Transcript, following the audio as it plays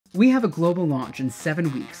We have a global launch in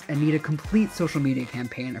 7 weeks and need a complete social media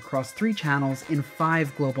campaign across 3 channels in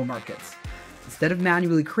 5 global markets. Instead of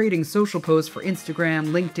manually creating social posts for Instagram,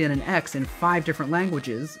 LinkedIn, and X in 5 different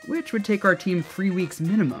languages, which would take our team 3 weeks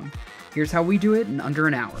minimum, here's how we do it in under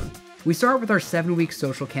an hour. We start with our 7-week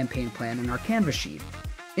social campaign plan in our Canva sheet.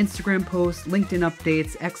 Instagram posts, LinkedIn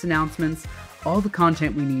updates, X announcements, all the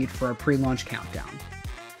content we need for our pre-launch countdown.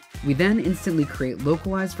 We then instantly create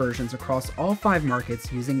localized versions across all 5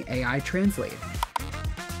 markets using AI Translate.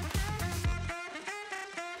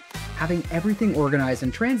 Having everything organized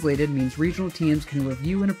and translated means regional teams can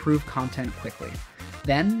review and approve content quickly.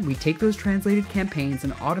 Then, we take those translated campaigns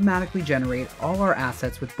and automatically generate all our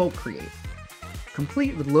assets with Bulk Create,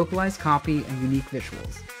 complete with localized copy and unique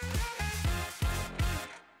visuals.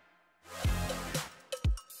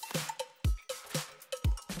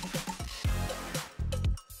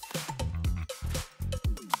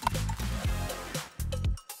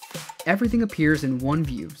 Everything appears in one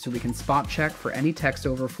view so we can spot check for any text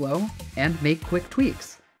overflow and make quick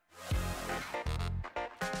tweaks.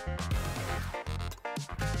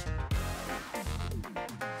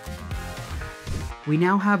 We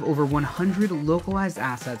now have over 100 localized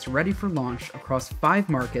assets ready for launch across 5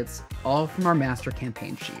 markets, all from our master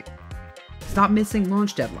campaign sheet. Stop missing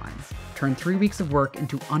launch deadlines. Turn 3 weeks of work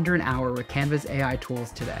into under an hour with Canva's AI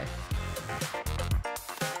tools today.